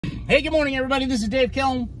Hey, good morning, everybody. This is Dave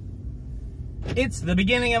Kelm. It's the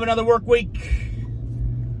beginning of another work week,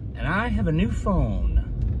 and I have a new phone.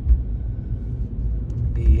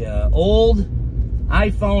 The old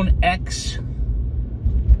iPhone X,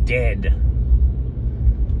 dead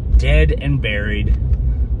and buried.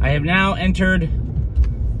 I have now entered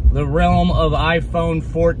the realm of iPhone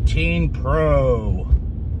 14 Pro.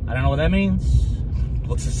 I don't know what that means.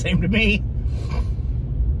 Looks the same to me.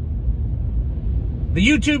 The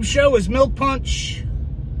YouTube show is Milk Punch.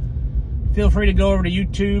 Feel free to go over to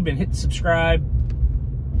YouTube and hit subscribe.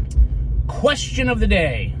 Question of the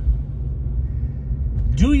day.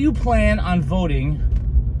 Do you plan on voting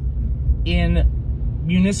in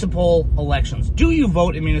municipal elections? Do you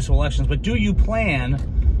vote in municipal elections, but do you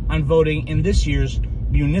plan on voting in this year's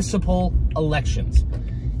municipal elections?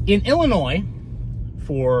 In Illinois,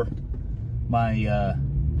 for my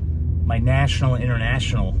my national and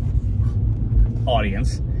international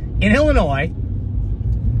audience, in Illinois,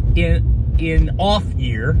 in off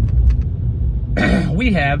year,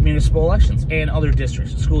 we have municipal elections and other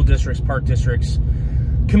districts, school districts, park districts,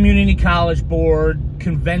 community college board,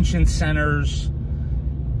 convention centers.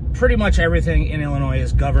 Pretty much everything in Illinois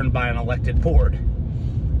is governed by an elected board.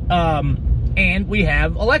 And we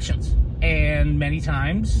have elections. And many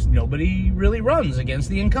times, nobody really runs against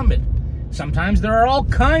the incumbent. Sometimes there are all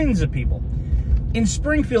kinds of people. In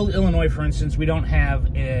Springfield, Illinois, for instance, we don't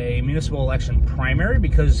have a municipal election primary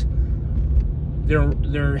because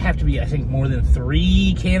there have to be, I think, more than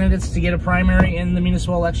 3 candidates to get a primary in the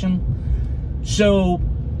municipal election. So,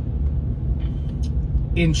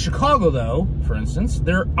 in Chicago, though, for instance,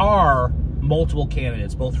 there are multiple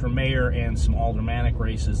candidates, both for mayor and some aldermanic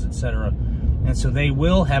races, etc. And so they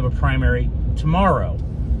will have a primary tomorrow,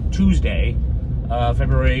 Tuesday,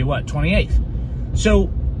 February, 28th.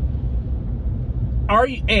 So, are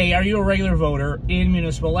you a regular voter in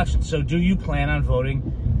municipal elections? So do you plan on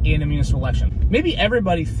voting in a municipal election? Maybe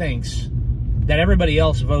everybody thinks that everybody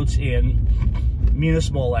else votes in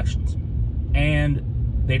municipal elections, and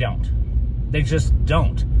they don't. They just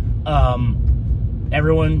don't. A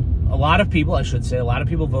lot of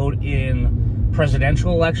people vote in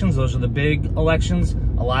presidential elections. Those are the big elections.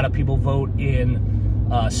 A lot of people vote in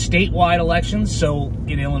statewide elections. So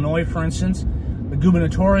in Illinois, for instance, the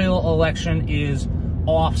gubernatorial election is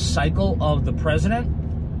off cycle of the president.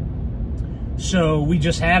 So we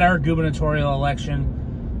just had our gubernatorial election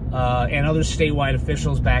and other statewide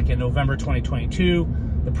officials back in November 2022.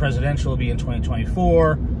 The presidential will be in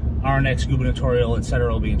 2024. Our next gubernatorial,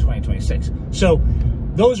 etc., will be in 2026. So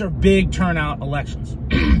those are big turnout elections.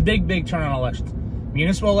 big turnout elections.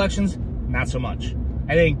 Municipal elections, not so much.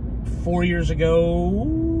 I think 4 years ago,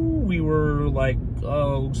 we were like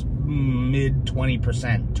mid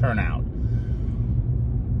 20% turnout.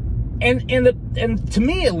 And to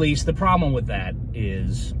me, at least, the problem with that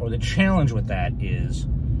is, or the challenge with that is,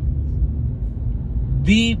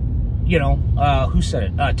 who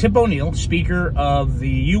said it? Tip O'Neill, Speaker of the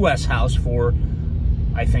U.S. House for,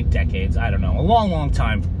 I think, decades. I don't know, a long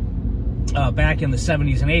time. Back in the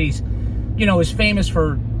 70s and 80s, is famous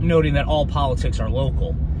for noting that all politics are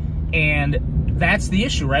local. And that's the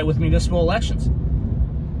issue, right, with municipal elections.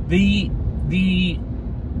 The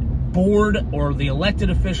board or the elected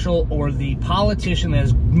official or the politician that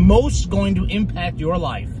is most going to impact your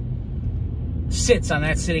life sits on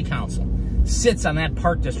that city council, sits on that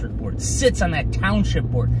park district board, sits on that township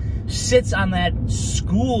board, sits on that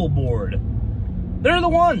school board. They're the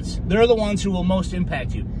ones who will most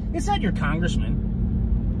impact you. It's not your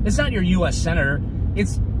congressman. It's not your U.S. senator.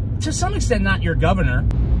 It's, to some extent, not your governor.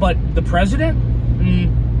 But the president?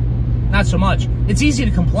 Not so much. It's easy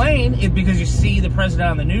to complain because you see the president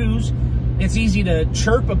on the news. It's easy to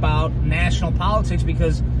chirp about national politics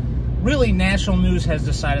because really national news has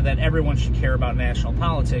decided that everyone should care about national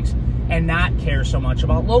politics and not care so much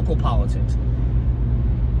about local politics.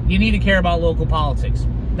 You need to care about local politics.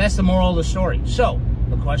 That's the moral of the story. So,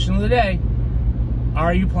 the question of the day,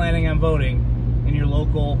 are you planning on voting in your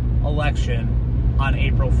local election on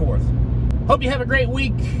April 4th? Hope you have a great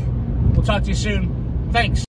week. We'll talk to you soon. Thanks.